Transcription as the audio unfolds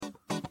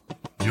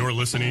You're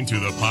listening to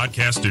the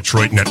Podcast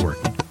Detroit Network.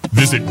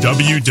 Visit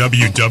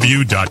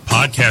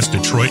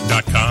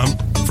www.podcastdetroit.com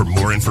for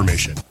more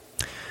information.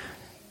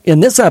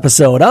 In this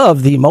episode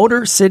of the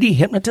Motor City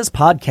Hypnotist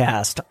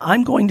Podcast,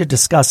 I'm going to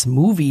discuss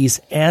movies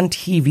and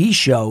TV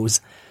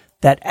shows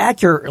that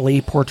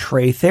accurately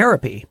portray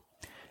therapy.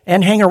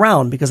 And hang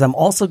around because I'm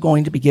also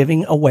going to be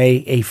giving away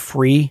a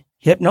free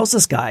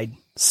hypnosis guide.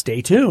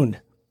 Stay tuned.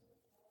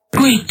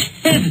 Great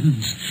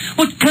heavens!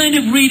 What kind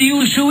of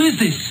radio show is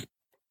this?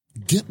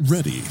 Get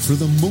ready for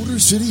the Motor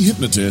City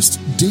Hypnotist,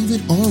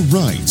 David R.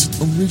 Wright,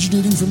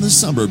 originating from the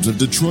suburbs of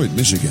Detroit,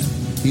 Michigan.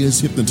 He has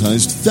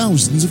hypnotized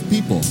thousands of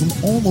people from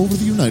all over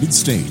the United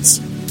States.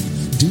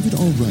 David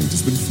R. Wright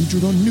has been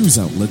featured on news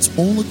outlets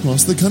all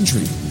across the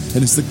country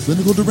and is the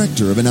clinical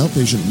director of an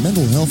outpatient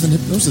mental health and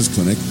hypnosis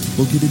clinic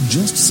located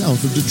just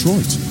south of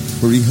Detroit,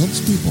 where he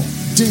helps people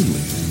daily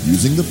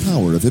using the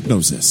power of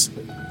hypnosis.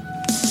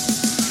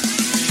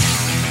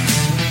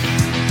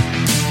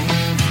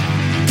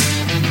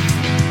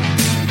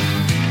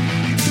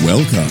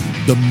 Welcome,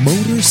 the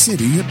Motor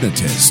City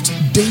Hypnotist,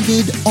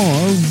 David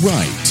R.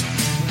 Wright.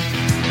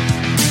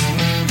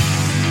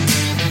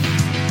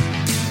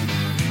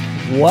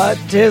 What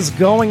is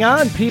going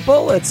on,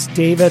 people? It's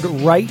David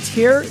Wright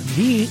here,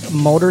 the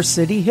Motor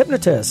City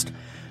Hypnotist,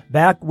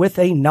 back with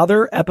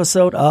another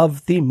episode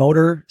of the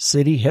Motor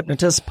City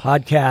Hypnotist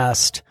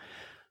Podcast.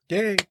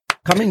 Yay.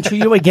 Coming to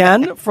you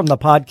again from the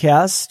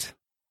Podcast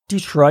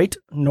Detroit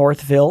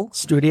Northville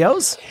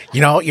studios.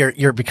 You know,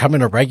 you're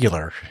becoming a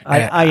regular.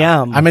 I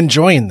am. I'm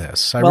enjoying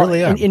this. I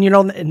really am. And you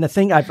know, and the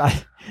thing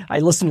I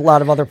listen to a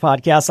lot of other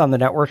podcasts on the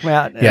network,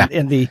 Matt. And, yeah.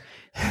 And the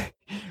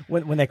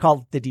when they call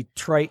it the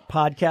Detroit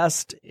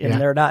Podcast, and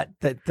they're not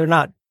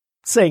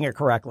saying it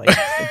correctly.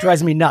 It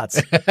drives me nuts.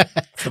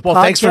 Well,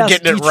 thanks for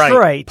getting it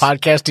right.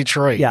 Podcast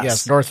Detroit.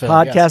 Yes, Northville.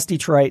 Podcast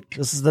Detroit.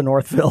 This is the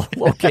Northville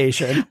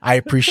location. I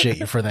appreciate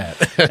you for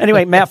that.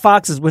 Anyway, Matt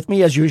Fox is with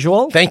me as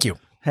usual. Thank you.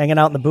 Hanging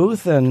out in the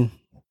booth, and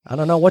I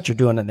don't know what you're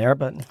doing in there,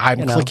 but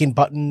I'm clicking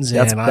buttons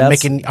and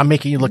I'm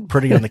making you look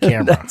pretty on the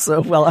camera. It's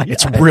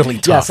really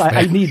tough. Yes,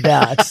 I need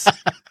that.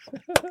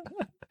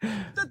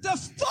 What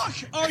the fuck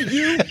are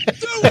you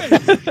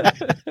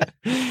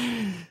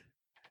doing?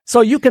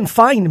 So you can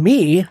find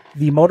me,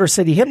 the Motor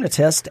City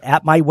Hypnotist,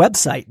 at my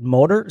website,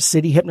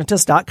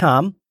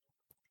 motorcityhypnotist.com.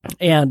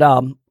 And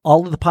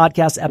all of the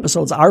podcast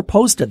episodes are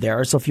posted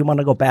there. So if you want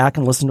to go back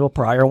and listen to a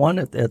prior one,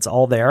 it's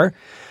all there.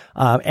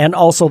 And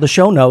also the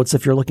show notes,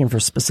 if you're looking for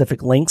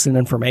specific links and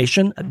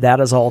information, that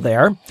is all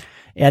there.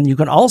 And you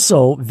can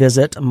also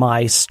visit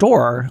my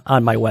store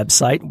on my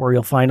website where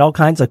you'll find all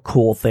kinds of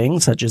cool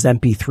things such as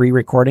MP3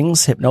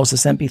 recordings,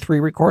 hypnosis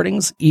MP3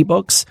 recordings,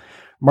 ebooks,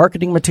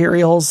 marketing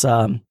materials.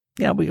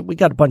 We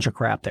got a bunch of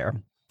crap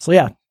there. So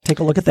yeah, take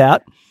a look at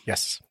that.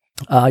 Yes.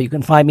 You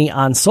can find me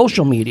on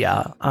social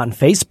media on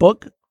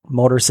Facebook,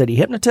 Motor City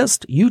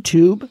Hypnotist,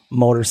 YouTube,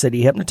 Motor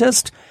City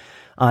Hypnotist,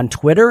 on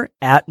Twitter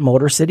at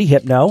Motor City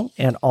Hypno,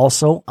 and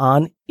also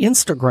on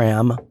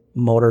Instagram,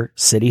 Motor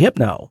City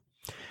Hypno.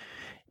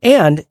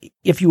 And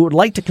if you would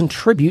like to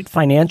contribute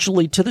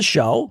financially to the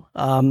show,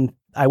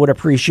 I would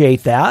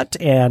appreciate that.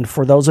 And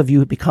for those of you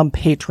who become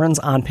patrons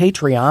on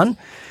Patreon,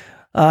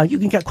 you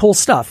can get cool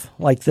stuff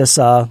like this.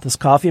 This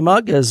coffee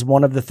mug is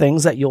one of the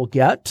things that you'll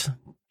get.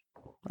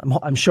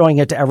 I'm showing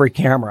it to every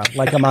camera,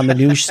 like I'm on the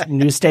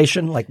news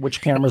station, like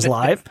which camera's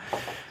live.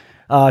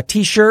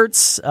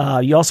 T-shirts.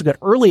 You also get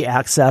early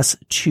access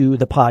to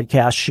the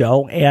podcast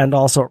show and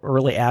also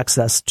early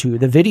access to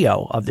the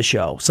video of the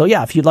show. So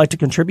yeah, if you'd like to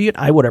contribute,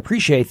 I would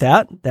appreciate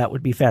that. That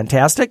would be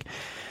fantastic.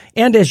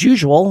 And as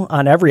usual,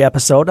 on every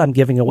episode, I'm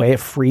giving away a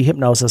free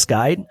hypnosis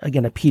guide.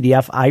 Again, a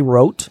PDF I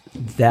wrote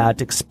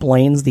that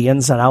explains the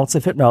ins and outs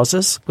of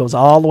hypnosis. Goes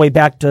all the way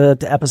back to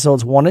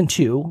episodes 1 and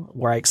 2,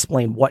 where I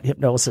explain what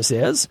hypnosis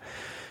is,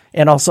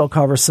 and also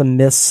covers some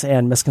myths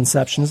and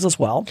misconceptions as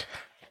well.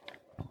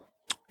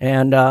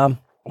 And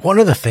one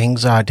of the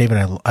things,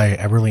 David,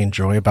 I really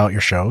enjoy about your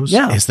shows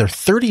is they're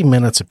 30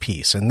 minutes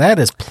apiece. And that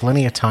is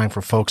plenty of time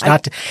for folks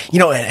not to,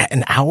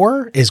 an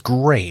hour is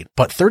great,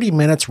 but 30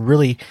 minutes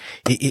really,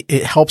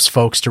 it helps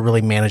folks to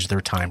really manage their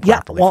time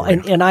properly. Well,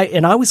 and I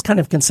always kind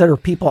of consider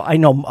people, I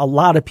know a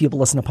lot of people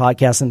listen to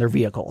podcasts in their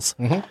vehicles.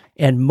 Mm-hmm.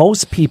 And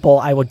most people,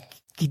 I would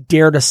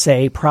dare to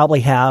say,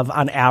 probably have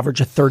on average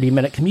a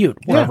 30-minute commute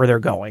wherever they're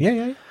going.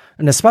 Yeah.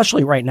 And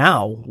especially right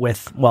now a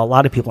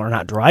lot of people are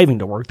not driving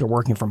to work, they're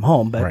working from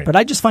home, but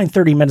I just find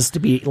 30 minutes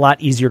to be a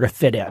lot easier to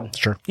fit in.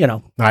 Sure.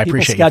 I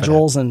appreciate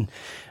schedules and,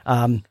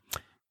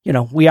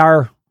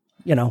 we're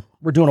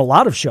doing a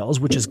lot of shows,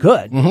 which is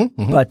good,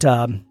 but,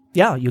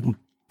 you can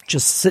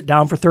just sit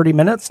down for 30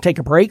 minutes, take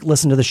a break,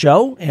 listen to the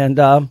show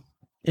and,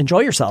 enjoy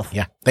yourself.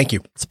 Yeah. Thank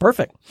you. It's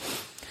perfect.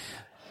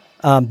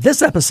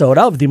 This episode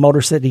of the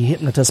Motor City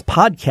Hypnotist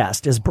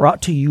Podcast is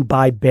brought to you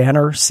by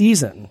Banner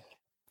Season.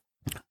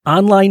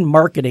 Online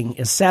marketing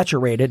is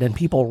saturated and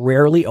people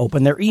rarely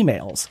open their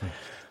emails.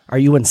 Are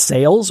you in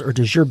sales or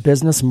does your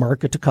business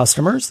market to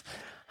customers?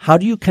 How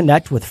do you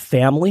connect with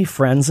family,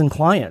 friends, and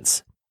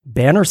clients?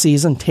 Banner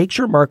Season takes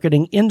your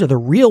marketing into the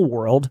real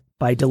world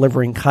by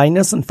delivering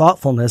kindness and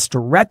thoughtfulness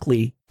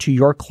directly to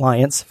your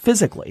clients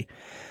physically.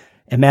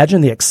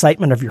 Imagine the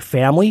excitement of your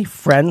family,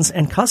 friends,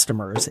 and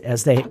customers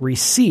as they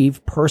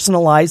receive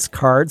personalized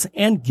cards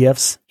and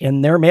gifts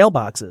in their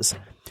mailboxes.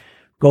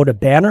 Go to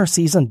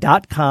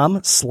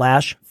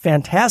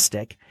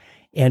bannerseason.com/fantastic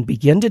and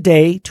begin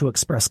today to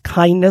express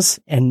kindness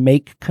and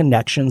make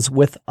connections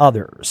with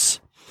others.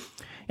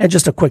 And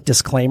just a quick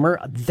disclaimer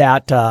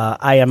that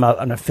I am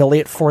an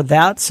affiliate for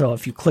that. So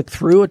if you click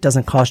through, it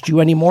doesn't cost you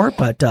anymore,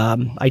 but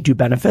I do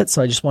benefit.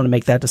 So I just want to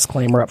make that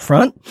disclaimer up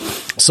front.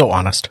 So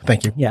honest.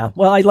 Thank you. Yeah.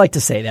 Well, I like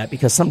to say that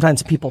because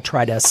sometimes people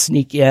try to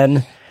sneak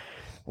in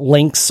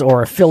links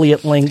or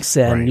affiliate links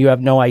and you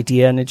have no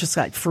idea. And it just,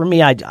 for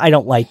me, I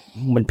don't like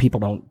when people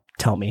don't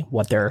tell me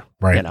what they're,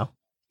 I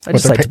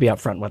just like to be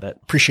upfront with it.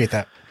 Appreciate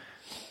that.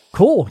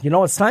 Cool. You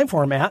know what it's time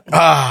for, Matt?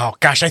 Oh,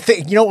 gosh. I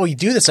think, we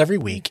do this every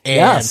week. And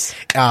yes.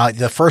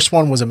 The first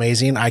one was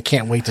amazing. I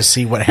can't wait to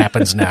see what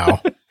happens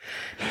now.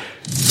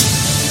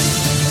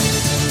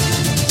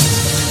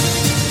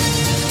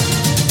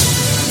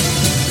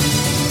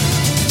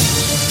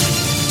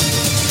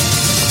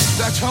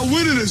 That's how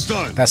winning is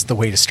done. That's the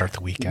way to start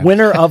the weekend.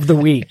 Winner of the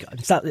week.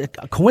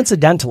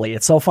 Coincidentally,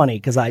 it's so funny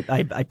because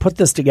I put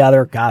this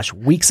together,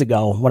 weeks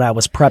ago when I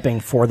was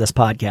prepping for this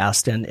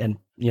podcast and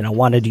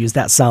wanted to use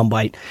that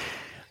soundbite.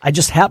 I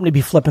just happened to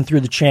be flipping through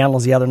the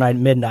channels the other night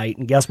at midnight,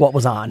 and guess what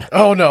was on?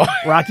 Oh, no.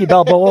 Rocky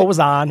Balboa was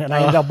on, and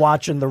I ended up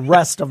watching the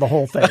rest of the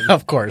whole thing.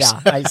 Of course.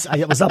 Yeah,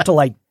 it was up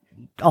to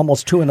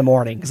almost 2 a.m.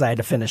 because I had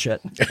to finish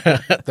it.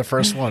 The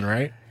first one,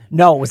 right?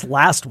 No, it was the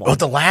last one. Oh,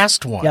 the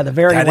last one. Yeah, the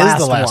very last one. That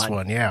is the last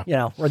one,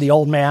 yeah. Where the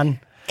old man,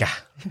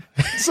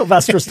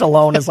 Sylvester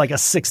Stallone is like a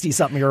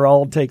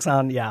 60-something-year-old takes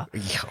on,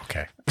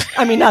 okay.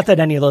 I mean, not that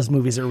any of those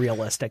movies are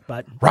realistic,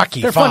 but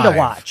Rocky they're 5. fun to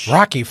watch.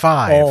 Rocky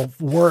 5. Oh,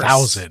 worse.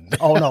 1,000.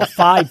 Oh, no,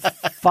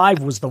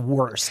 5 was the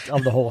worst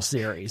of the whole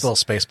series. Little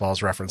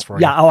Spaceballs reference for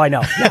you. Yeah, I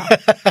know. Yeah.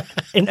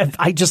 And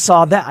I just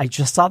saw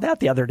that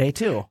the other day,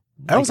 too.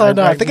 That was on,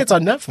 I think it's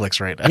on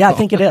Netflix right now. Yeah, I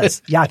think it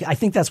is. Yeah, I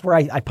think that's where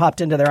I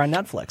popped into there on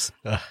Netflix.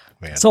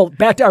 Man. So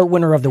back to our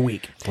winner of the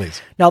week.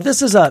 Please. Now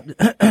this is how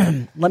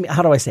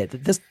do I say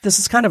it? This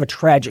is kind of a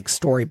tragic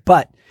story,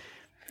 but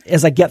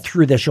as I get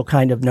through this, you'll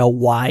kind of know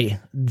why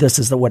this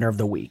is the winner of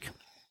the week.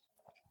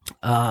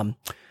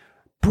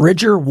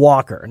 Bridger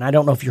Walker, and I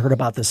don't know if you heard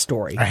about this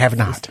story. I have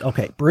not.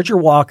 Okay. Bridger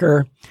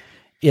Walker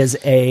is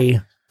a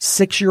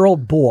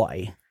 6-year-old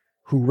boy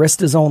who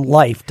risked his own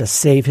life to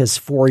save his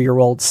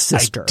 4-year-old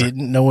sister. I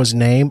didn't know his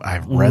name.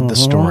 I've read the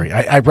story.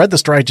 I read the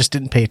story. I just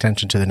didn't pay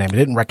attention to the name. I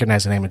didn't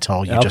recognize the name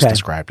until you just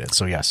described it.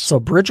 So, yes.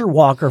 So, Bridger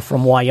Walker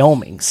from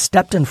Wyoming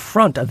stepped in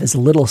front of his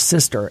little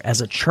sister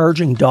as a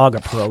charging dog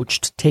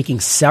approached,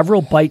 taking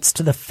several bites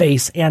to the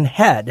face and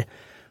head,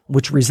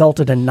 which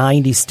resulted in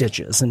 90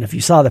 stitches. And if you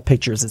saw the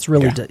pictures, it's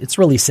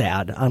really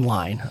sad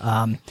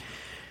online.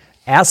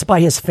 Asked by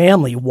his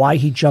family why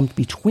he jumped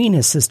between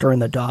his sister and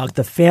the dog,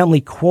 the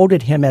family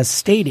quoted him as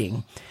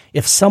stating,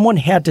 "If someone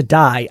had to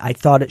die, I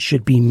thought it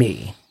should be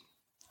me."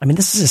 I mean,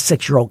 this is a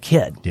 6-year-old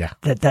kid. Yeah.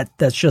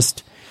 That's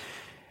just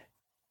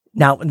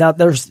now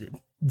there's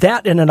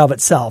that in and of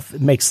itself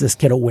makes this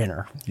kid a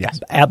winner.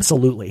 Yes.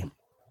 Absolutely.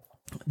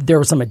 There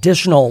were some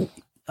additional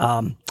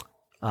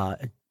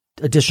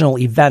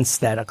events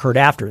that occurred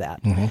after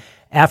that. Mm-hmm.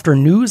 After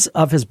news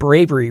of his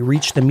bravery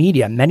reached the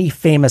media, many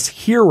famous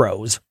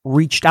heroes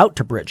reached out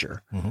to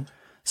Bridger. Mm-hmm.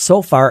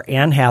 So far,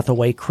 Anne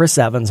Hathaway, Chris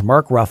Evans,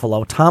 Mark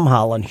Ruffalo, Tom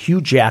Holland,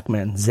 Hugh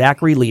Jackman,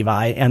 Zachary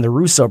Levi, and the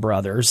Russo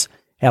brothers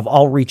have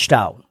all reached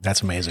out.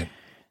 That's amazing.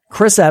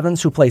 Chris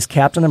Evans, who plays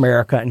Captain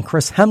America, and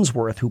Chris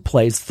Hemsworth, who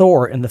plays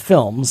Thor in the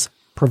films,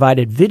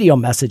 provided video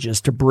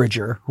messages to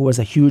Bridger, who was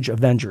a huge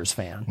Avengers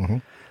fan. Mm-hmm.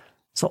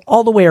 So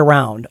all the way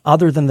around,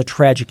 other than the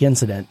tragic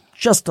incident,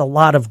 just a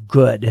lot of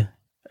good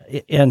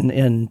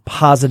in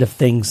positive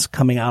things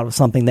coming out of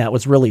something that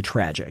was really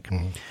tragic.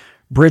 Mm-hmm.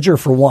 Bridger,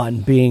 for one,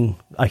 being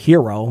a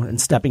hero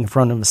and stepping in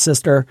front of his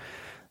sister,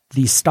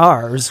 the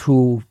stars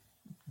who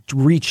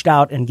reached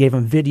out and gave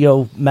him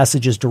video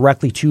messages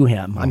directly to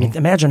him. Mm-hmm. I mean,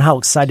 imagine how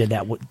excited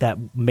that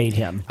made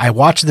him. I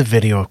watched the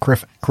video of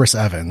Chris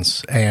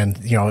Evans,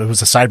 and it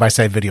was a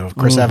side-by-side video of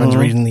Chris Evans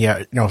reading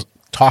the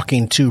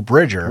talking to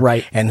Bridger,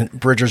 right, and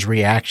Bridger's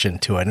reaction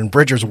to it, and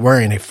Bridger's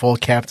wearing a full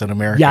Captain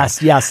America.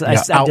 Yes,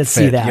 I did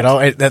see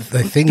that.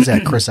 The things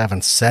that Chris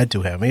Evans said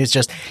to him, it's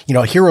just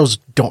heroes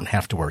don't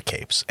have to wear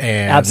capes,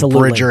 and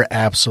absolutely. Bridger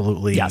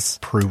absolutely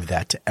proved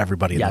that to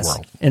everybody in the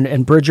world.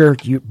 And Bridger,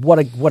 what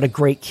a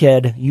great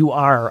kid! You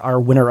are our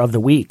winner of the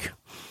week.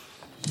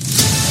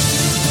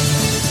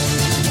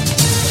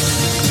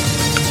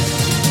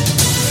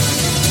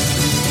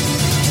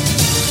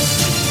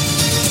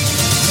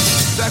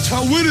 That's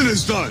how winning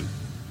is done.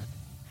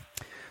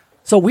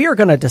 So we are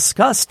going to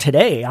discuss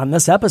today on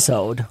this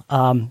episode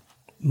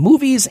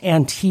movies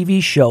and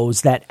TV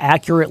shows that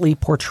accurately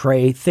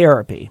portray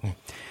therapy.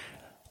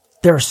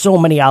 There are so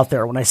many out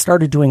there. When I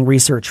started doing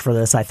research for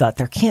this, I thought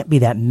there can't be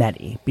that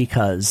many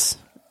because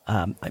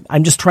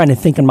I'm just trying to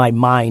think in my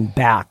mind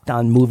back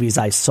on movies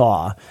I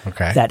saw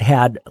that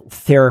had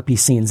therapy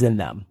scenes in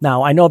them.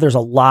 Now, I know there's a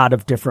lot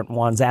of different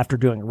ones after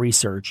doing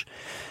research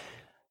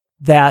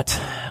that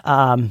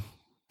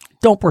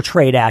don't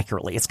portray it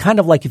accurately. It's kind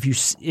of like if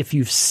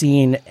you've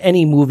seen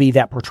any movie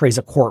that portrays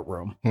a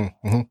courtroom,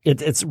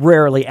 it's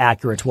rarely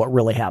accurate to what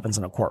really happens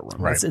in a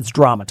courtroom. Right. It's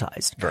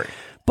dramatized. Right.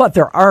 But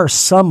there are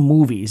some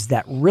movies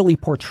that really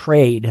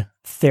portrayed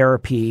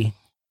therapy,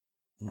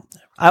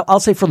 I'll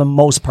say for the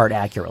most part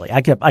accurately.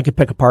 I could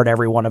pick apart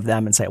every one of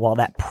them and say, well,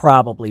 that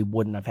probably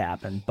wouldn't have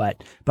happened,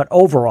 but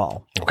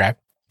overall. Okay.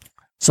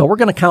 So we're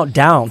going to count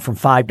down from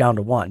 5 down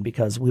to 1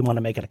 because we want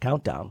to make it a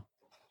countdown.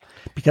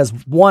 Because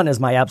 1 is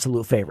my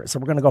absolute favorite. So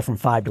we're going to go from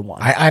 5 to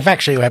 1.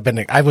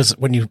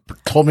 When you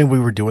told me we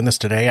were doing this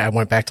today, I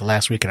went back to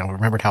last week and I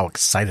remembered how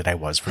excited I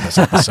was for this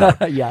episode.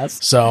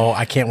 Yes. So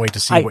I can't wait to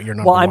see what your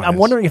number one is. I'm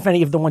wondering if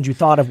any of the ones you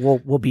thought of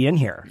will be in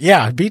here.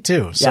 Yeah, me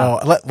too.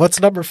 So what's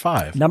number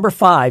 5? Number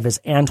 5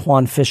 is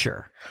Antwone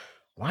Fisher.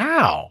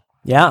 Wow.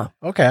 Yeah.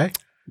 Okay.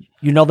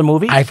 You know the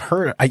movie? I've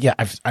heard.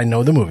 I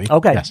know the movie.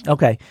 Okay. Yes.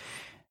 Okay.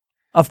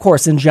 Of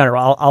course, in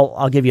general,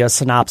 I'll give you a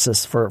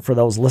synopsis for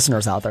those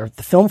listeners out there.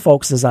 The film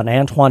focuses on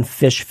Antwone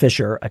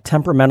Fisher, a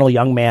temperamental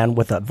young man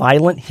with a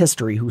violent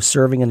history who's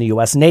serving in the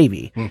U.S.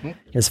 Navy. Mm-hmm.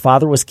 His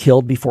father was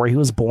killed before he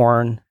was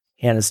born,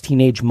 and his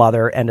teenage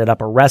mother ended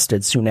up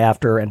arrested soon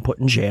after and put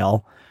in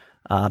jail.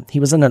 He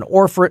was in an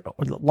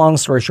long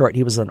story short,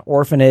 he was in an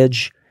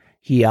orphanage.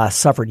 He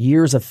suffered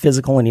years of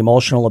physical and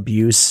emotional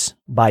abuse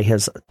by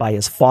his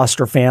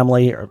foster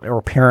family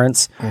or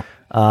parents.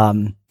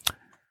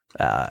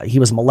 He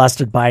was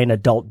molested by an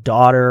adult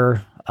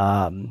daughter.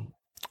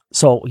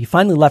 So he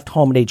finally left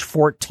home at age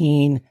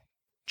 14,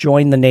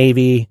 joined the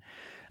Navy.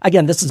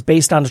 Again, this is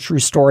based on a true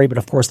story, but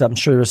of course, I'm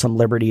sure there's some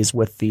liberties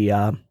with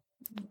the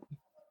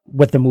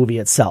movie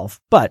itself.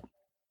 But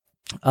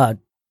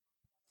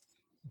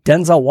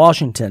Denzel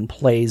Washington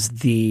plays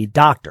the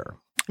doctor.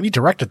 He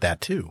directed that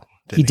too.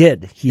 He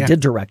did. He did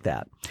direct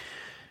that.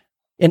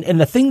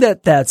 And the thing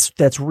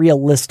that's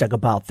realistic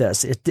about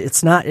this,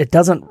 it's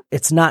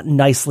not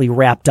nicely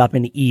wrapped up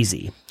and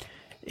easy.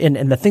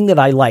 And the thing that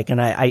I like,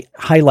 and I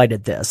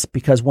highlighted this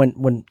because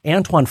when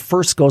Antwone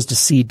first goes to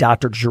see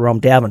Dr. Jerome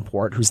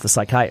Davenport, who's the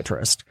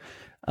psychiatrist,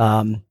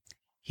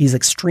 he's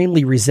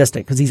extremely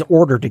resistant because he's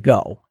ordered to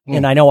go.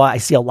 And I know I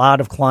see a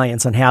lot of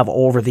clients and have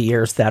over the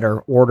years that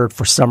are ordered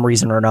for some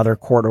reason or another,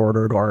 court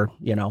ordered or,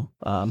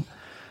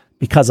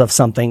 because of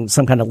some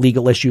kind of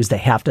legal issues, they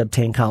have to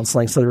obtain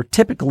counseling. So they're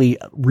typically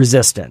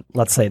resistant.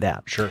 Let's say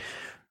that. Sure.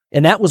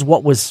 And that was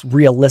what was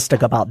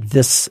realistic about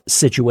this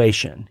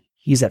situation.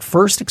 He's at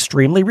first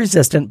extremely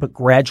resistant, but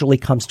gradually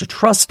comes to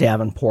trust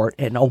Davenport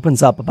and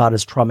opens up about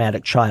his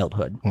traumatic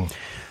childhood.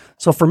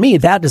 So for me,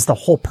 that is the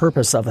whole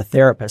purpose of a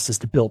therapist, is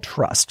to build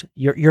trust.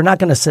 You're not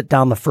going to sit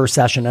down the first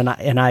session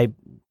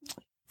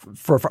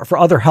for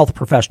other health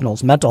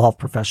professionals, mental health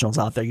professionals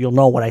out there, you'll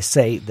know what I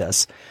say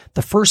this.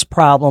 The first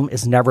problem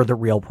is never the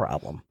real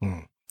problem.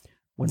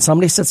 When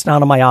somebody sits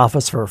down in my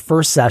office for a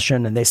first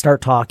session and they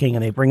start talking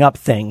and they bring up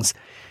things,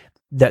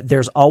 that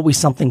there's always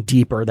something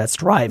deeper that's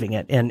driving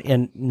it.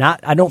 And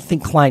I don't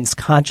think clients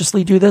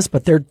consciously do this,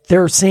 but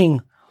they're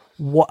seeing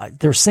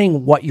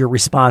what your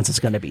response is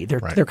going to be.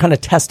 They're kind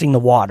of testing the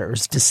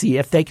waters to see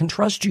if they can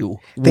trust you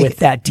with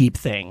that deep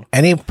thing.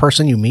 Any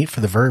person you meet for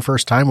the very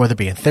first time, whether it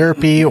be in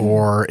therapy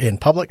or in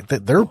public,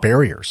 there are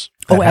barriers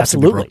that absolutely. have to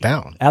be broke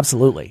down.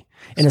 Absolutely.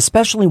 And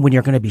especially when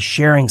you're going to be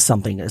sharing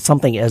something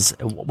as,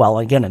 well,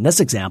 again, in this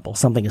example,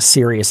 something as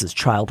serious as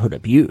childhood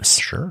abuse.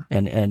 Sure.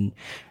 And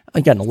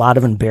again, a lot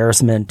of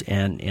embarrassment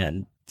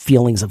and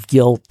feelings of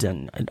guilt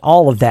and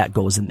all of that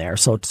goes in there.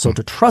 So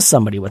to trust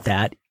somebody with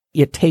that,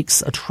 it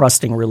takes a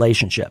trusting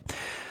relationship.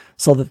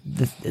 So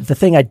the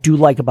thing I do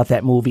like about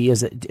that movie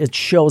is it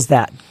shows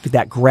that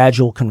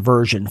gradual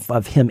conversion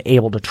of him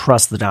able to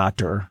trust the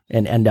doctor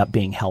and end up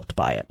being helped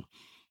by it.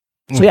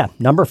 So yeah,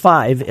 number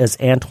 5 is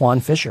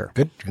Antwone Fisher.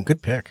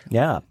 Good pick.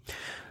 Yeah.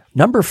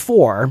 Number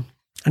 4,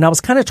 and I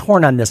was kind of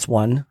torn on this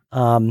one,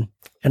 and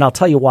I'll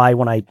tell you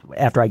why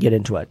after I get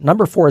into it.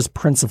 Number 4 is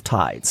Prince of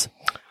Tides.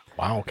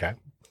 Wow. Okay.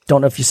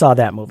 Don't know if you saw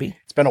that movie.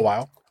 It's been a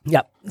while.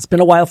 Yep. It's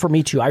been a while for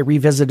me too. I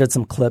revisited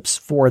some clips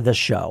for this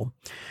show.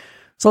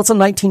 So it's a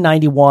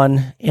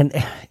 1991,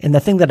 and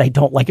the thing that I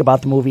don't like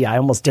about the movie, I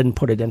almost didn't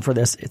put it in for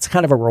this. It's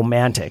kind of a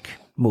romantic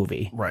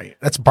movie. Right.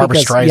 That's Barbra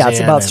Streisand. Yeah,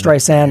 it's about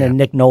Streisand and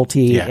Nick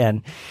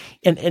Nolte,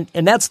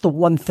 and that's the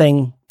one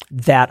thing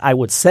that I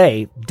would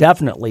say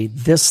definitely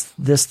this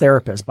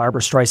therapist,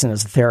 Barbra Streisand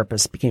as a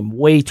therapist, became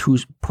way too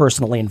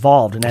personally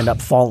involved and ended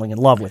up falling in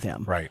love with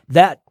him. Right.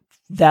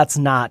 That's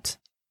not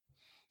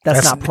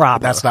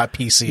proper. That's not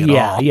PC at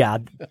all. Yeah.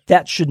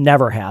 That should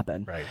never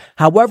happen. Right.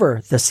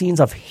 However, the scenes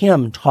of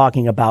him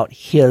talking about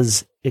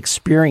his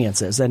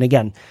experiences, and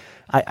again,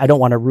 I don't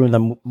want to ruin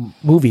the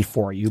movie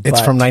for you. It's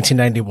from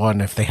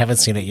 1991. If they haven't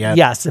seen it yet.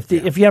 Yes. If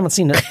you haven't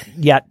seen it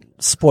yet,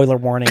 spoiler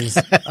warnings.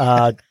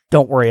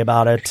 Don't worry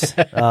about it.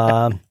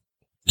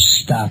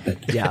 Stop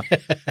it. Yeah.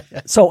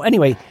 So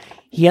anyway,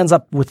 he ends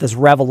up with this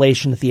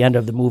revelation at the end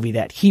of the movie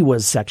that he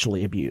was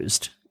sexually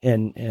abused.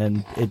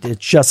 and it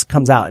just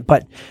comes out.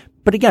 But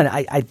again,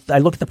 I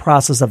look at the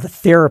process of the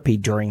therapy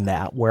during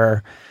that,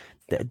 where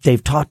they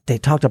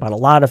talked about a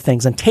lot of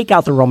things, and take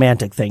out the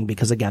romantic thing,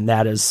 because again,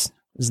 that is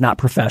not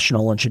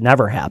professional and should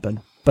never happen.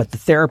 But the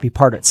therapy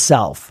part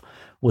itself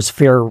was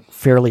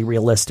fairly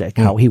realistic,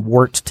 how he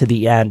worked to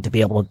the end to be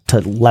able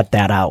to let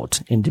that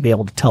out and to be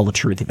able to tell the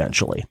truth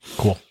eventually.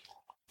 Cool.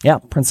 Yeah.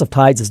 Prince of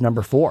Tides is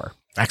number 4.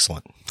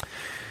 Excellent.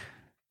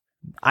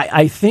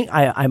 I think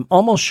I'm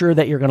almost sure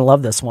that you're going to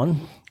love this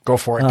one. Go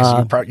for it,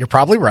 because you're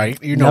probably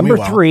right. You know number me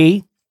well.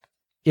 3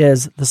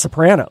 is The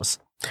Sopranos.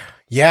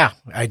 Yeah,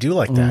 I do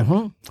like that.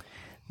 Mm-hmm.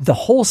 The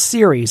whole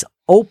series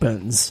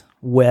opens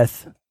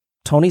with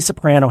Tony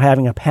Soprano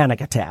having a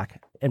panic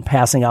attack and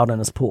passing out in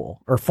his pool,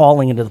 or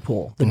falling into the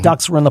pool. The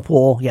ducks were in the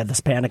pool. He had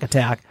this panic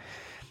attack.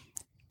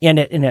 And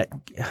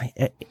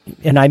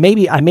I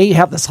may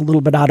have this a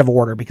little bit out of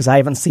order, because I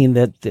haven't seen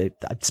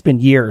it's been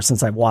years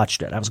since I've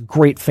watched it. I was a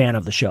great fan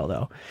of the show,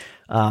 though.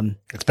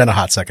 It's been a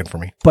hot second for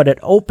me. But it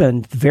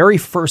opened the very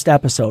first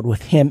episode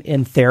with him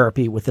in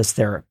therapy with his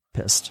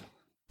therapist,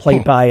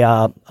 played by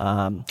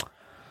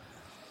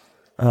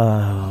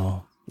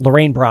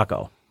Lorraine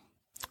Bracco.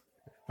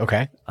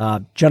 Okay.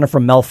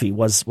 Jennifer Melfi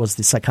was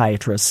the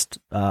psychiatrist,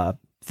 the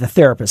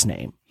therapist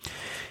name.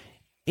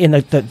 And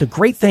the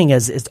great thing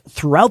is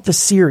throughout the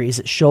series,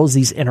 it shows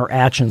these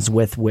interactions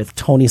with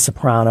Tony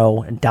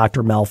Soprano and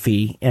Dr.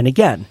 Melfi. And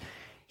again,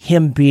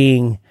 him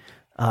being,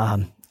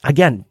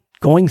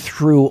 going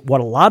through what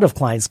a lot of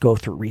clients go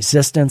through,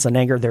 resistance and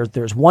anger.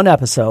 There's one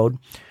episode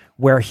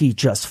where he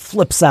just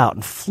flips out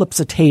and flips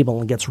a table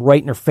and gets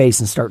right in her face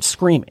and starts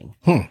screaming.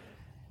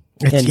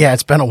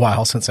 It's been a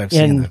while since I've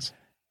seen this.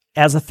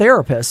 As a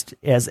therapist,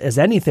 as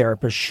any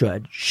therapist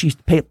should, she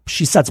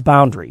sets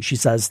boundaries. She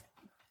says,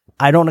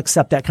 I don't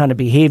accept that kind of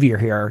behavior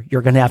here.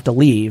 You're going to have to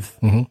leave.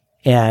 Mm-hmm.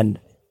 And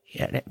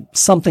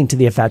something to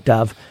the effect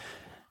of,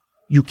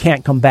 you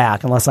can't come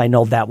back unless I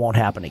know that won't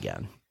happen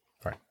again.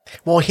 Right.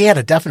 Well, he had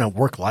a definite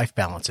work-life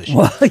balance issue.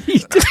 Well,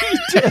 he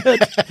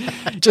did.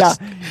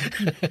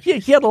 He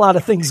had a lot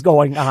of things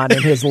going on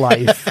in his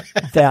life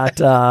that,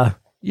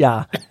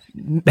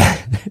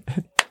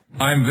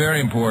 I'm very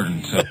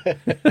important. So.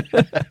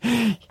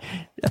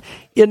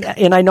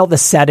 And I know the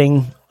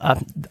setting,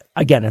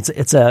 again, it's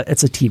a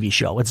TV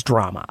show. It's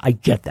drama. I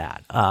get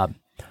that.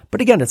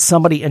 But again, it's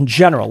somebody in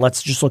general.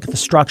 Let's just look at the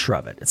structure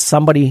of it. It's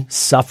somebody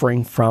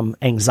suffering from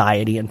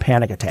anxiety and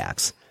panic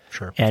attacks.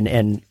 Sure.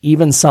 And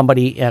even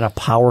somebody in a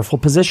powerful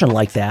position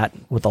like that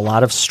with a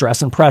lot of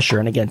stress and pressure.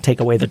 And again, take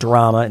away the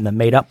drama and the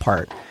made up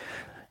part.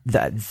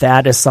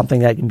 That is something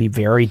that can be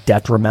very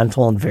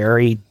detrimental and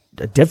very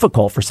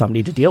difficult for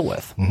somebody to deal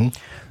with. Mm-hmm.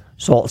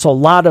 So a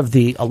lot of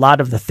the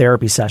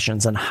therapy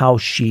sessions and how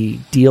she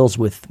deals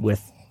with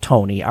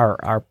Tony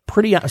are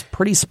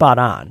pretty spot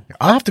on.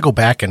 I'll have to go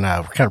back and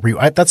kind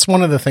of that's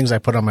one of the things I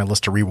put on my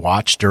list to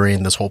rewatch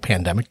during this whole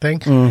pandemic thing,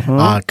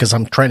 because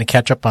I'm trying to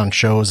catch up on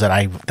shows that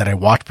I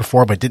watched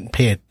before but didn't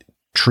pay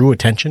true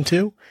attention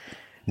to.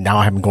 Now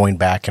I'm going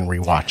back and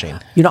rewatching.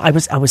 You know, I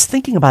was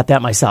thinking about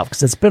that myself,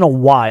 because it's been a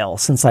while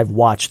since I've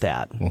watched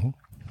that. Mm-hmm.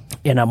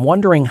 And I'm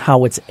wondering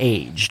how it's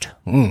aged.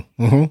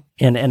 Mm-hmm.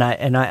 And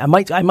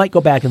I might go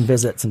back and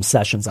visit some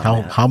sessions on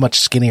that. How much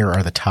skinnier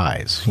are the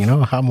ties? You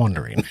know, I'm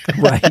wondering.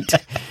 Right.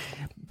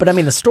 But I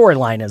mean, the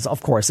storyline is,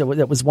 of course,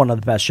 it was one of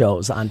the best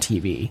shows on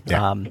TV.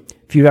 Yeah.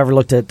 If you've ever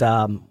looked at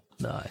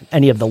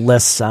any of the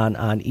lists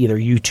on either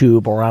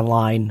YouTube or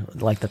online,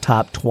 like the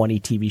top 20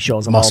 TV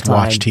shows of all time,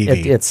 must-watch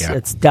TV.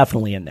 It's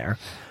definitely in there.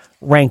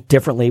 Ranked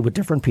differently with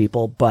different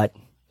people, but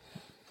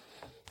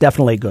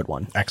definitely a good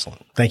one.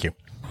 Excellent. Thank you.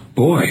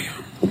 Boy,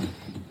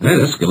 that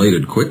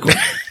escalated quickly.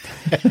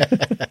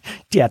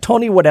 Yeah,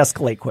 Tony would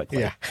escalate quickly.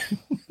 Yeah.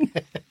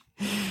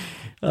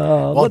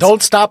 Well,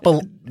 don't stop.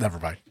 Never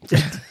mind.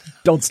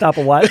 Don't stop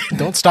a what?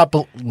 Don't stop.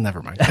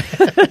 Never mind.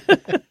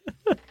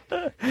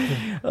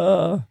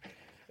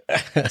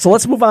 So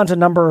let's move on to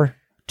number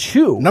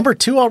 2. Number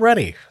 2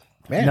 already.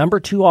 Man. Number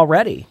 2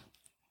 already.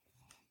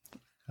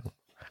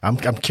 I'm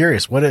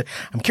curious.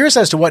 I'm curious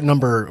as to what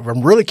number.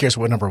 I'm really curious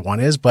what number 1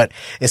 is, but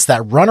it's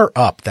that runner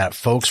up that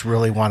folks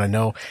really want to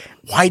know.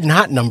 Why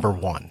not number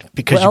 1?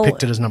 Because you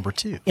picked it as number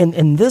 2.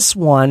 In this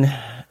one,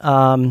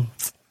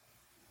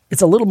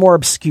 it's a little more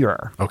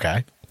obscure.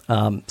 Okay.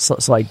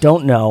 So I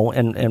don't know,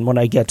 and when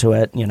I get to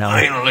it, you know,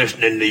 I ain't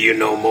listening to you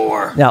no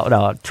more.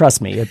 No,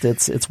 trust me,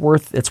 it's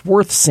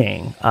worth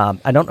seeing.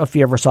 I don't know if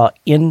you ever saw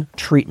In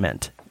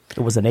Treatment. It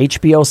was an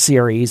HBO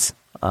series.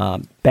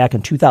 Back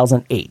in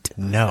 2008.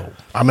 No.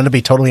 I'm going to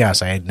be totally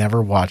honest. I had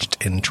never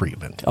watched In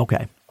Treatment.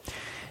 Okay.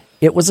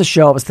 It was a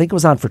show, I think it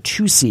was on for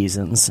 2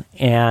 seasons,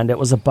 and it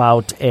was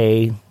about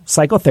a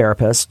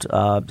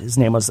psychotherapist. His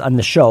name was, on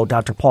the show,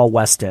 Dr. Paul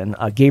Weston.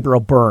 Gabriel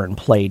Byrne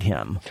played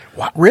him.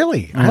 What?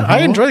 Really? Mm-hmm. I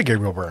enjoyed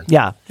Gabriel Byrne.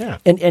 Yeah.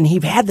 And he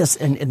had this,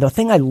 and the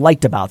thing I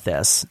liked about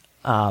this,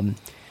 he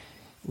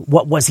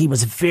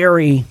was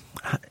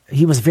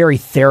very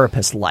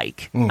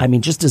therapist-like. I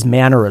mean, just his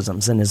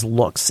mannerisms and his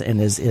looks and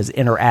his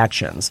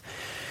interactions.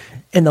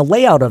 And the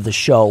layout of the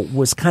show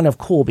was kind of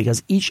cool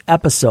because each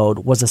episode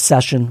was a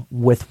session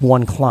with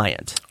one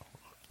client.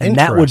 And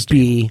that would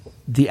be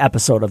the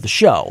episode of the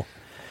show.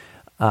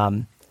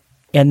 And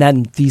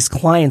then these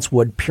clients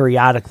would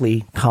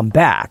periodically come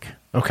back.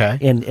 Okay.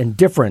 In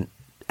different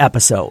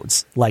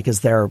episodes, like as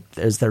their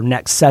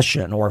next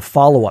session or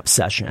follow-up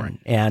session.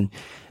 Right.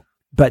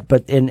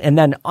 And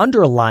then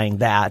underlying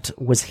that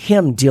was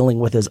him dealing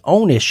with his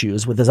own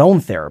issues with his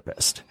own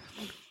therapist.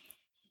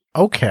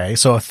 Okay,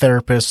 so a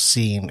therapist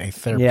seeing a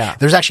therapist. Yeah.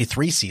 There's actually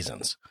 3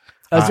 seasons.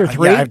 Is there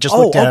 3? Yeah, I've just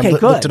looked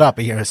it up.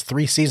 It has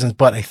 3 seasons,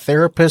 but a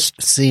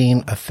therapist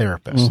seeing a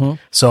therapist.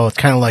 Mm-hmm. So it's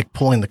kind of like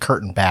pulling the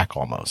curtain back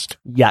almost.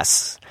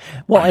 Yes.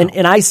 Well,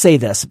 and I say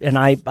this, and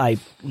I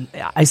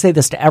say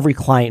this to every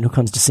client who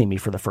comes to see me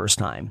for the first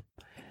time.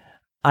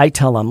 I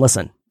tell them,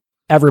 listen,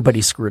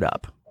 everybody screwed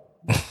up.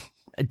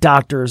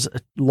 Doctors,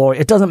 lawyers,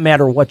 it doesn't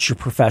matter what your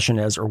profession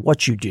is or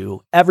what you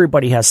do.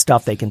 Everybody has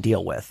stuff they can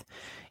deal with.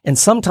 And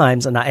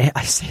sometimes, and I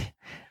say,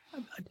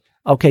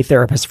 okay,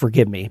 therapists,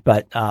 forgive me,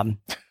 but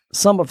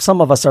some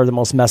of us are the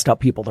most messed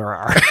up people there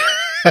are.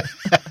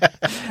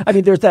 I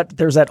mean, there's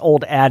that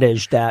old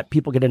adage that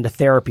people get into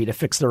therapy to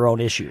fix their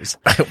own issues.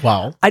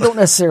 Wow. I don't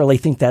necessarily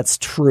think that's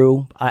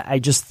true. I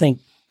just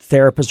think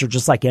therapists are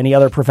just like any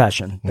other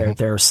profession. Mm-hmm.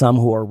 There are some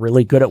who are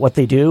really good at what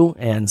they do,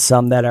 and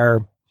some that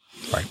are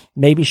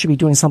maybe should be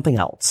doing something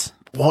else.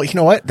 Well, you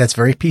know what? That's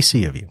very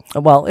PC of you.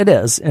 Well, it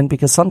is. And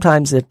because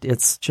sometimes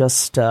it's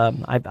just,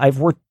 I've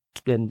worked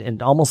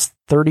in almost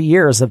 30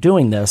 years of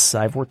doing this.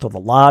 I've worked with a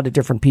lot of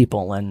different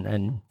people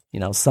and, you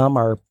know, some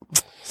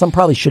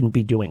probably shouldn't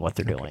be doing what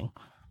they're doing.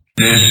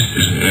 This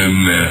is a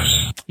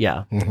mess.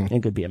 Yeah. Mm-hmm.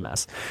 It could be a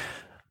mess.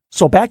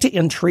 So back to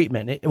In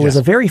Treatment. It was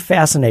a very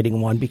fascinating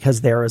one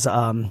because there is,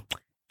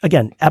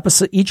 again,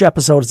 each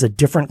episode is a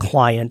different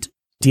client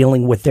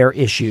dealing with their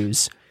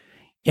issues.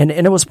 And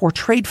it was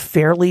portrayed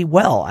fairly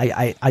well.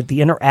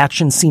 The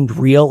interaction seemed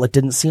real. It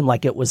didn't seem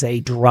like it was a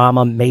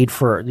drama made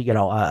for, you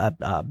know,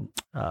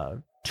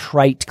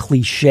 trite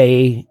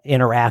cliche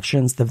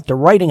interactions. The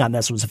writing on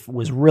this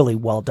was really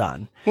well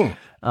done.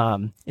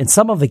 And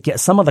some of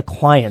the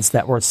clients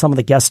that were some of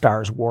the guest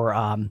stars were,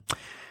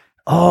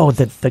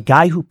 the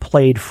guy who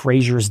played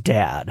Frasier's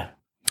dad.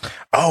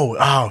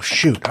 Oh,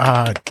 shoot.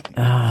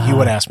 You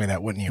would ask me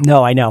that, wouldn't you?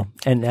 No, I know.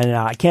 And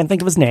I can't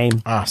think of his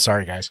name.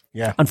 Sorry, guys.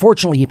 Yeah.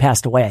 Unfortunately, he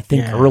passed away, I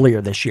think,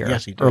 earlier this year.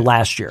 Yes, he did. Or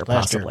last year,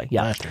 possibly.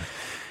 Yeah. Last year.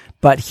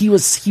 But he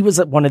was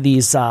at one of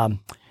these,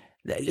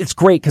 it's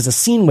great because a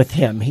scene with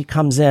him, he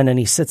comes in and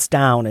he sits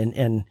down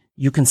and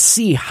you can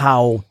see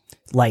how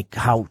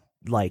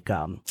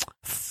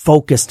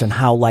focused and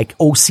how like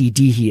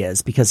OCD he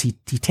is because he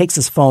takes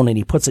his phone and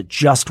he puts it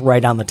just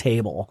right on the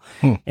table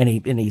and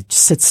he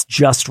sits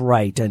just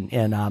right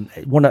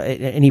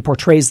and he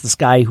portrays this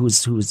guy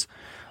who's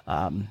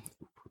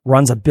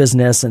runs a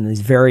business and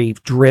is very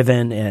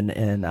driven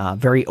and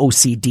very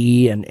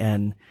OCD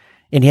and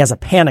he has a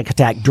panic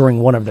attack during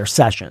one of their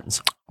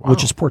sessions,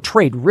 which is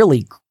portrayed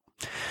really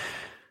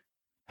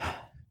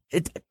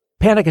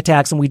panic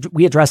attacks, and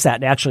we addressed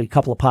that actually a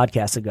couple of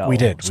podcasts ago. We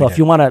did. So if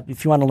you want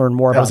to learn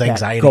more about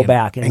that, go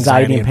back.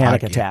 Anxiety and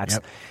panic attacks.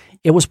 Yep.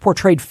 It was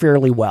portrayed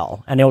fairly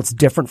well. I know it's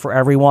different for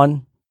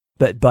everyone,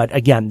 but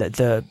again,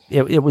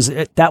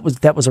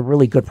 that was a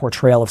really good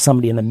portrayal of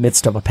somebody in the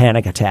midst of a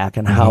panic attack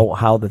and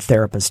how the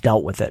therapist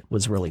dealt with it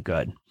was really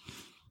good.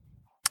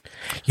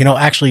 You know,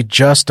 actually,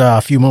 just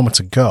a few moments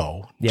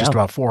ago, just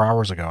about 4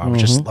 hours ago, I was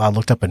just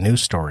looked up a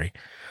news story.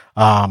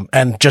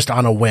 And just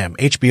on a whim,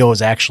 HBO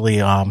is actually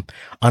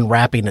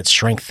unwrapping its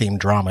strength-themed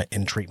drama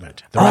In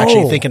Treatment. They're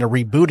actually thinking of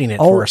rebooting it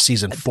for a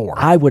season 4.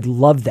 I would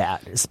love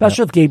that,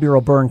 especially if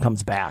Gabriel Byrne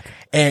comes back.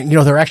 And, you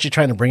know, they're actually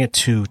trying to bring it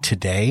to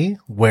today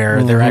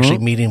where they're actually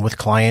meeting with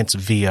clients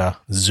via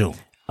Zoom.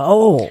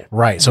 Oh,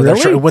 right. So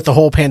really? They're with the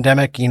whole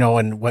pandemic, you know,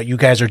 and what you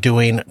guys are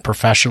doing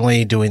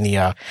professionally, doing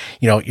the,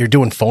 you know, you're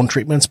doing phone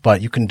treatments,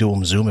 but you can do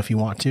them Zoom if you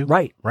want to.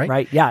 Right.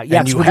 Yeah.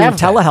 And you we're have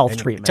doing telehealth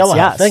treatments. Telehealth.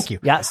 Yes. Thank you.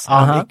 Yes.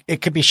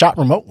 It could be shot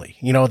remotely.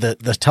 You know, the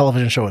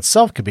television show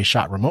itself could be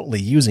shot remotely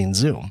using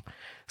Zoom.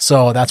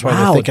 So that's why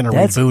they're thinking of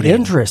rebooting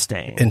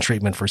interesting. In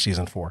Treatment for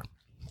season 4.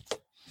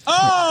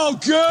 Oh,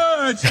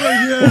 good for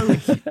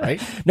you.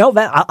 Right? No,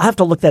 I'll have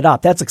to look that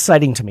up. That's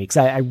exciting to me because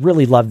I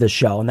really love this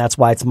show, and that's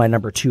why it's my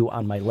number 2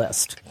 on my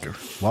list.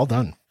 Well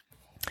done.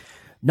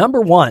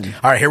 Number 1.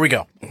 All right, here we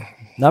go.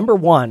 Number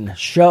 1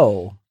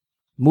 show,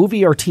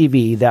 movie or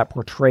TV that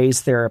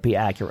portrays therapy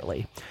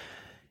accurately.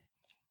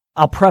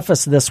 I'll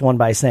preface this one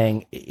by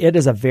saying it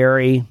is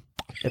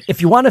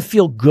if you want to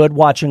feel good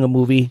watching a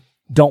movie,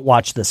 don't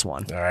watch this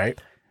one. All right.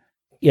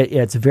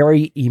 It's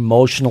very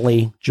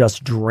emotionally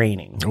just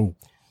draining. Ooh.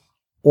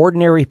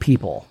 Ordinary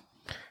People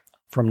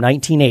from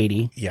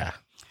 1980. Yeah.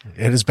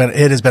 It has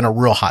been a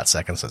real hot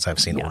second since I've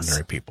seen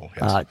Ordinary People.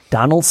 Yes.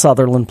 Donald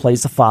Sutherland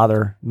plays the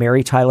father.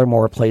 Mary Tyler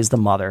Moore plays the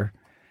mother.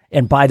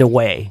 And by the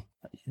way,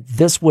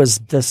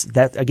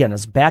 that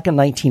is back in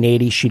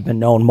 1980. She'd been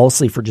known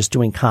mostly for just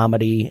doing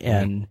comedy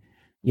and,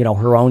 you know,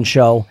 her own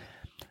show.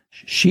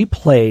 She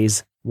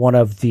plays one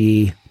of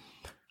the,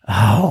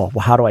 how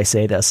do I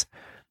say this?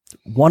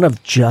 one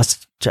of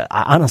just,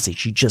 honestly,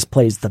 she just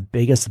plays the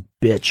biggest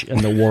bitch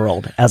in the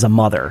world as a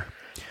mother.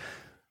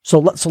 So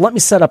let me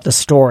set up the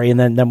story, and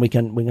then we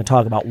can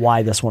talk about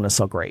why this one is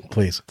so great.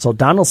 Please. So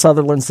Donald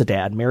Sutherland's the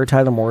dad. Mary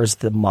Tyler Moore is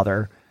the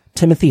mother.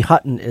 Timothy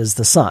Hutton is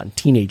the son,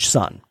 teenage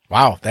son.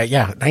 Wow.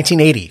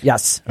 1980.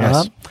 Yes.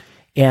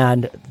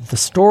 And the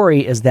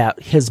story is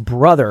that his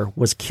brother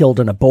was killed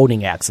in a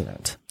boating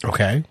accident.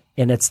 Okay.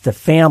 And it's the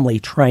family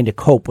trying to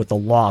cope with the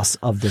loss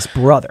of this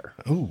brother.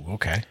 Ooh,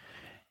 okay.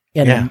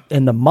 And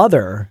the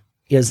mother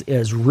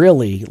is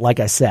really, like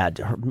I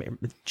said,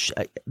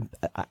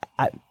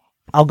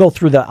 I'll go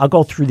through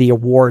the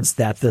awards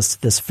that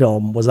this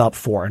film was up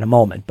for in a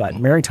moment, but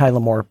Mary Tyler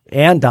Moore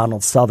and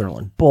Donald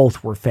Sutherland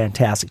both were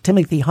fantastic.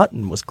 Timothy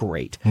Hutton was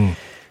great.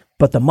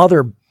 But the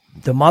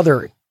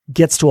mother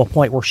gets to a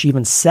point where she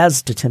even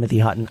says to Timothy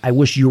Hutton, "I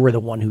wish you were the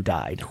one who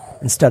died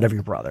instead of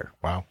your brother."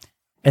 Wow.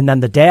 And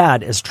then the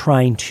dad is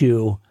trying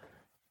to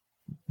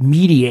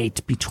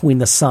mediate between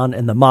the son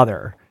and the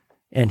mother,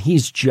 and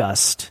he's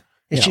just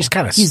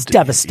he's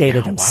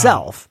devastated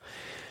himself. Wow.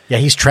 Yeah,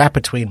 he's trapped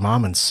between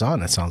mom and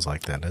son, it sounds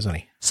like then, isn't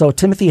he? So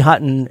Timothy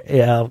Hutton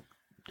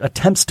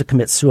attempts to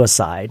commit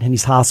suicide, and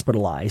he's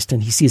hospitalized,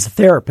 and he sees a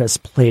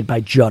therapist played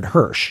by Judd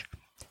Hirsch.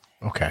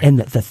 Okay. And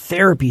the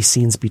therapy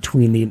scenes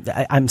between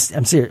I'm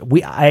serious.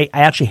 I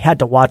actually had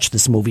to watch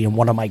this movie in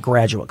one of my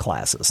graduate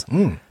classes.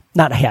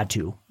 Not had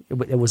to.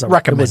 It was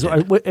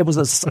recommended. It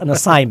was an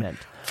assignment.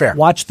 Fair.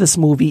 Watch this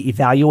movie,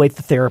 evaluate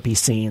the therapy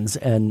scenes,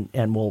 and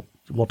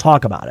we'll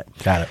talk about it.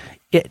 Got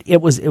it.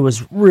 It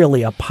was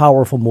really a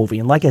powerful movie,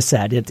 and like I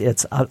said,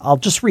 it's I'll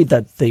just read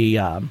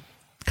the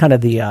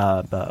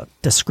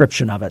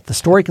description of it. The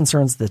story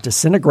concerns the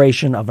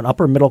disintegration of an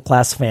upper middle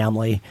class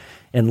family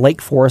in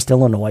Lake Forest,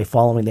 Illinois,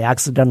 following the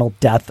accidental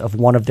death of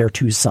one of their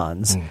two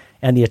sons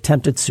and the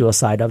attempted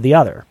suicide of the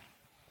other.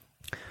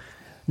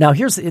 Now,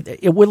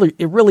 it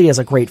really is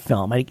a great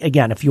film.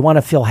 Again, if you want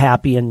to feel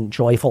happy and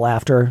joyful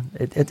after,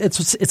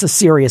 it's a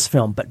serious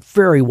film, but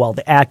very well.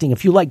 The acting,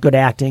 if you like good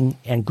acting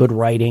and good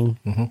writing,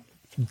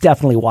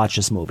 definitely watch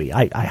this movie.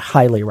 I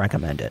highly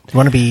recommend it. You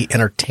want to be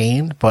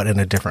entertained, but in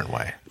a different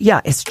way.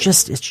 Yeah, it's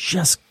just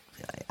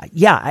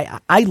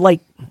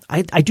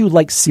I do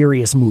like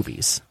serious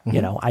movies.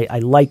 You know, I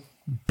like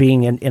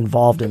being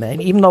involved in it.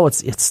 And even though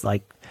it's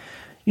like,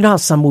 you know how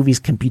some movies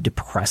can be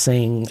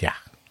depressing. Yeah.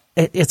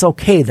 It's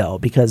okay though,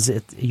 because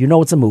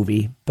it's a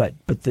movie, but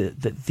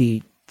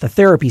the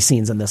therapy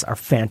scenes in this are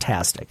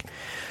fantastic.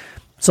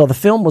 So the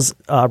film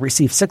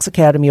received 6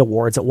 Academy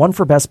Awards. It won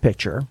for Best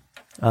Picture.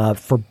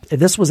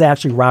 This was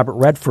actually Robert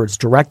Redford's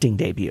directing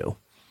debut.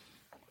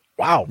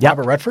 Wow, Yep.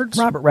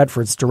 Robert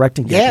Redford's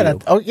directing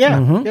debut.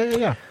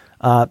 Yeah.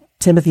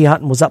 Timothy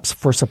Hutton was up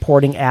for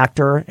supporting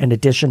actor. In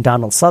addition,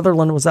 Donald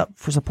Sutherland was up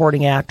for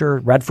supporting actor.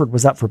 Redford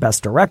was up for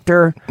Best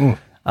Director.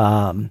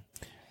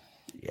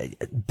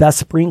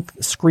 Best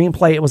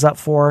screenplay it was up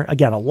for.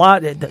 Again, a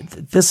lot.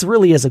 This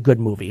really is a good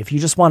movie. If you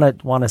just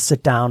want to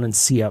sit down and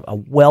see a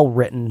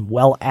well-written,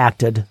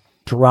 well-acted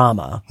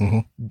drama,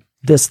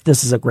 this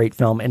is a great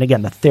film. And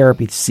again, the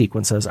therapy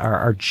sequences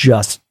are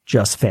just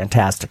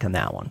fantastic in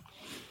that one.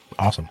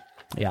 Awesome.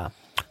 Yeah.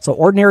 So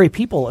Ordinary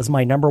People is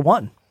my number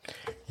one.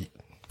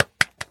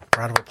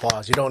 Round of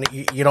applause. You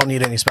don't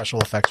need any special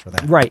effects for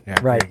that. Right. Yeah,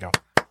 right. There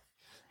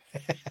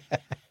you go.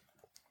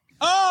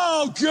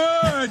 Oh,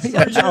 good.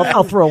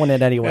 I'll throw one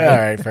in anyway. All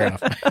right, fair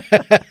enough.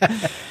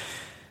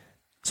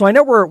 So I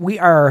know we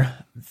are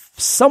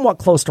somewhat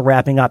close to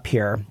wrapping up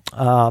here.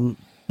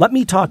 Let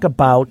me talk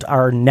about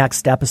our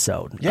next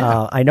episode.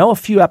 Yeah. I know a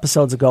few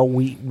episodes ago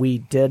we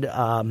did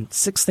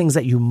 6 things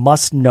that you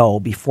must know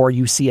before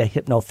you see a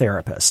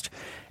hypnotherapist.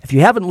 If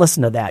you haven't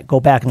listened to that, go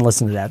back and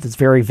listen to that. It's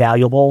very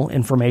valuable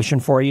information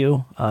for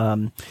you.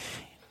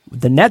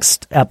 The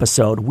next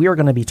episode, we are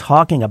going to be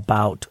talking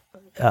about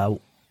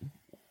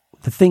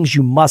the things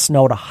you must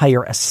know to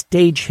hire a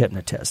stage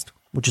hypnotist,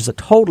 which is a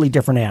totally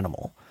different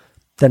animal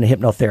than a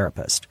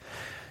hypnotherapist.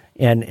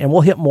 And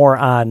we'll hit more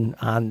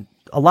on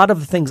a lot of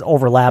the things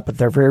overlap, but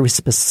they're very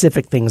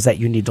specific things that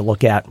you need to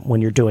look at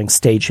when you're doing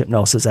stage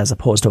hypnosis as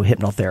opposed to a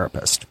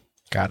hypnotherapist.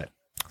 Got it.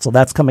 So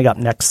that's coming up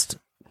next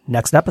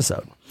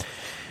episode.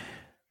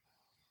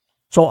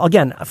 So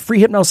again, a free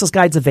hypnosis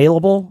guide's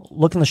available.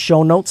 Look in the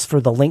show notes for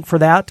the link for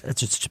that.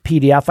 It's just a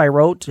PDF I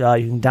wrote. You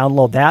can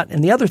download that.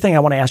 And the other thing I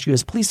want to ask you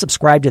is please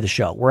subscribe to the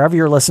show wherever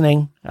you're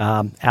listening.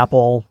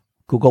 Apple,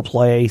 Google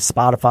Play,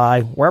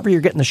 Spotify, wherever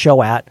you're getting the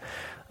show at.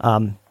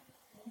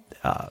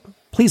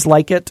 Please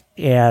like it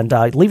and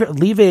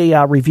leave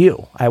a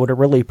review. I would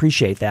really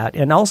appreciate that.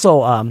 And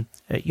also,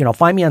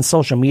 find me on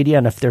social media.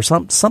 And if there's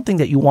something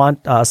that you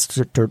want us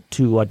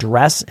to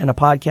address in a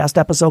podcast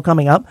episode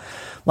coming up,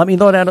 let me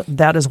know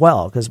that as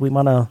well, because I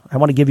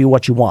want to give you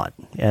what you want.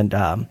 And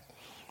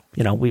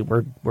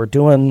we're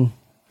doing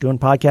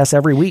podcasts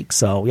every week.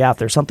 So yeah, if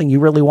there's something you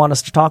really want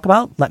us to talk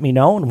about, let me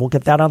know, and we'll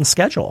get that on the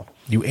schedule.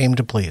 You aim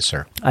to please,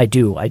 sir. I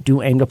do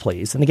aim to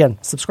please. And again,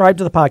 subscribe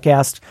to the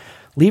podcast,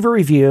 leave a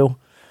review.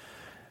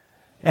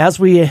 As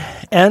we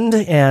end,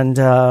 and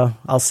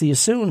I'll see you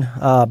soon,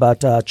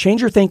 but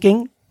change your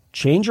thinking,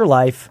 change your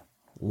life,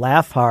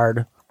 laugh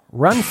hard,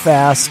 run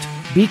fast,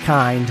 be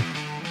kind.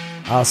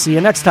 I'll see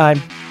you next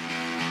time.